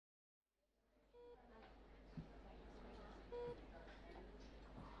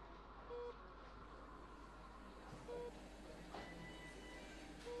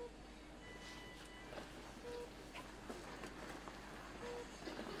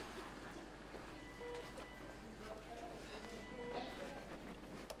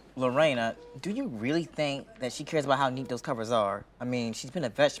Lorena, do you really think that she cares about how neat those covers are? I mean, she's been a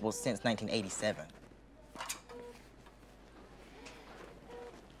vegetable since 1987.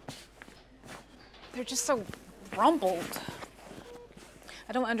 They're just so rumpled.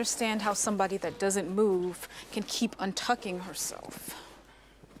 I don't understand how somebody that doesn't move can keep untucking herself.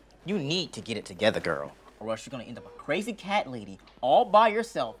 You need to get it together, girl, or else you're gonna end up a crazy cat lady all by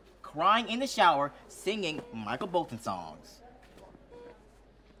yourself, crying in the shower, singing Michael Bolton songs.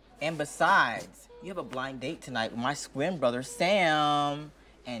 And besides, you have a blind date tonight with my twin brother, Sam.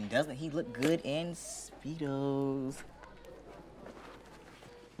 And doesn't he look good in Speedos?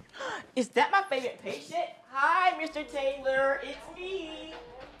 Is that my favorite patient? Hi, Mr. Taylor, it's me.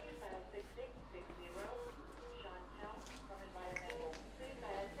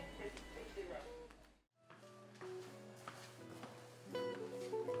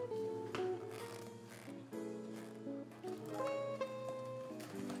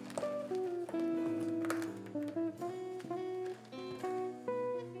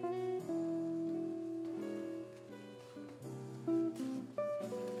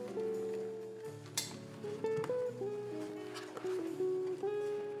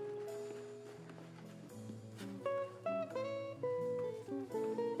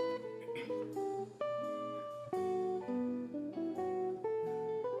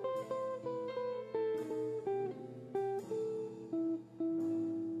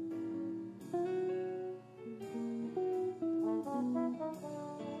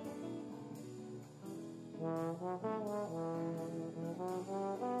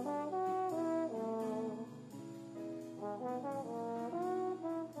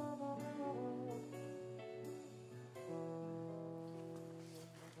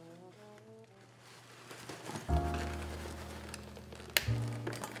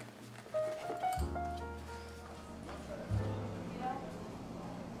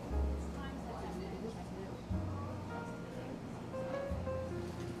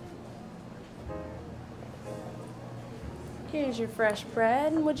 Here's your fresh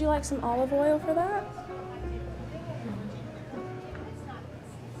bread. Would you like some olive oil for that?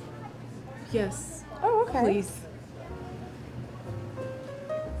 Yes. Oh, okay. Please.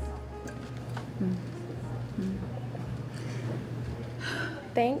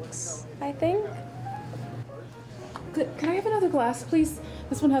 Thanks, I think. Can I have another glass, please?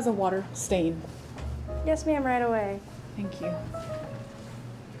 This one has a water stain. Yes, ma'am, right away. Thank you.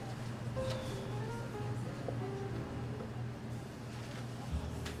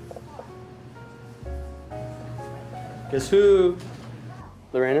 Guess who?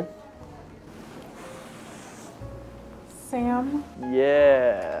 Lorena? Sam?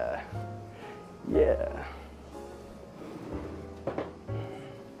 Yeah. Yeah.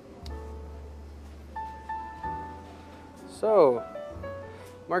 So,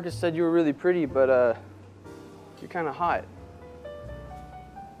 Marcus said you were really pretty, but you're kind of hot.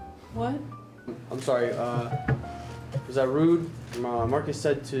 What? I'm sorry, was that rude? Marcus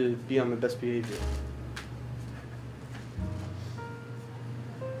said to be on my best behavior.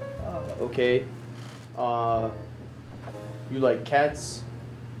 Okay. You like cats?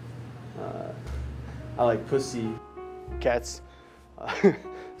 I like pussy. Cats.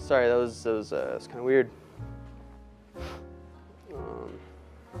 Sorry, that was kind of weird.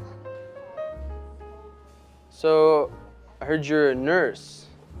 So, I heard you're a nurse.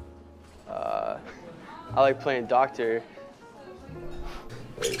 I like playing doctor.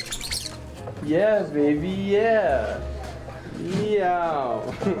 Yeah, baby, yeah. Meow.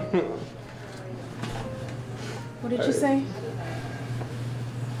 What did you say?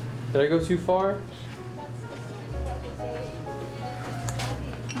 Did I go too far?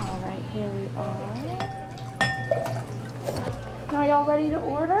 All right, here we are. Now y'all ready to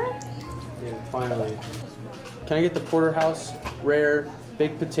order? Yeah, finally. Can I get the porterhouse, rare,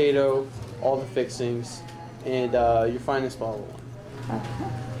 baked potato, all the fixings, and your finest bottle of wine?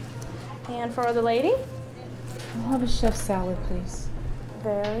 And for the lady? I'll have a chef salad, please.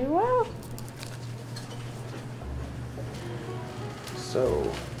 Very well.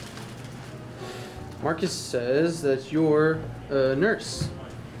 So, Marcus says that you're a nurse.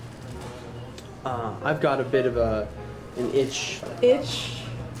 I've got a bit of an itch. Itch?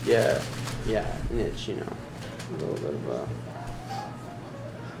 Yeah, an itch, you know. A little bit of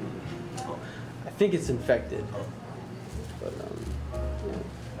I think it's infected. But,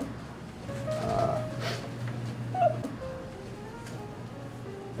 yeah.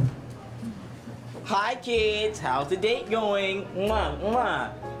 Hi, kids. How's the date going? Mwah,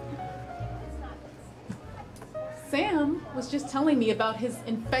 mwah. Sam was just telling me about his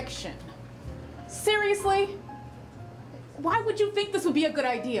infection. Seriously? Why would you think this would be a good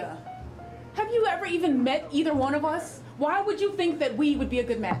idea? Have you ever even met either one of us? Why would you think that we would be a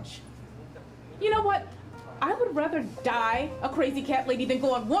good match? You know what? I would rather die a crazy cat lady than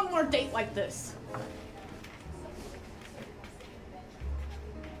go on one more date like this.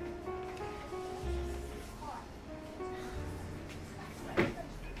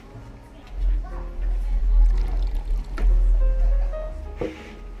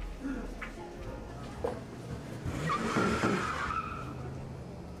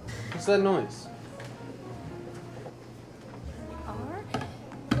 What's that noise?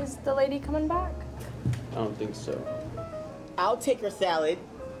 Is the lady coming back? I don't think so. I'll take her salad.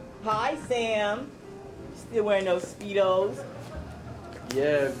 Hi, Sam. Still wearing those Speedos?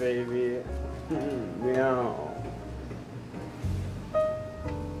 Yeah, baby. Meow.